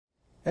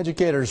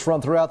Educators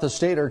from throughout the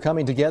state are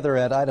coming together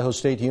at Idaho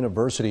State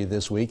University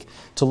this week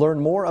to learn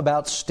more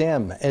about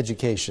STEM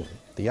education.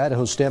 The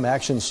Idaho STEM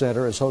Action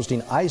Center is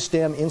hosting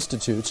iSTEM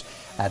Institutes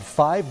at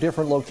 5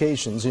 different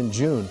locations in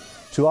June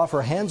to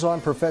offer hands-on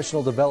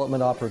professional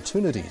development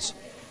opportunities.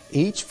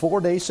 Each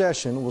 4-day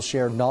session will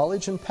share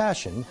knowledge and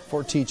passion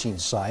for teaching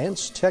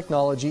science,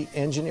 technology,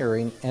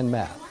 engineering, and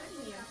math.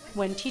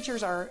 When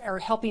teachers are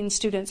helping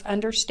students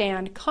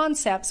understand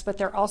concepts, but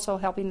they're also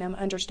helping them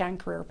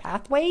understand career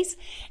pathways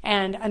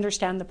and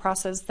understand the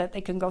process that they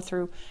can go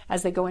through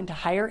as they go into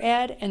higher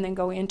ed and then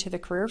go into the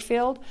career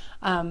field,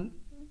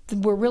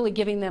 we're really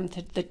giving them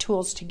the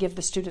tools to give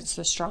the students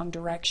the strong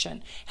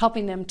direction,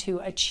 helping them to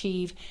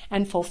achieve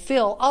and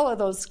fulfill all of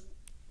those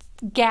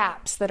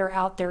gaps that are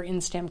out there in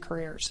STEM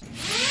careers.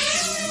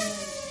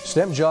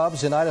 STEM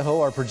jobs in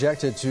Idaho are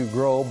projected to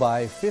grow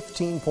by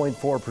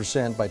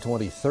 15.4% by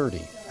 2030,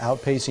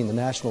 outpacing the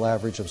national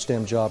average of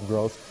STEM job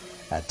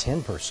growth at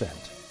 10%.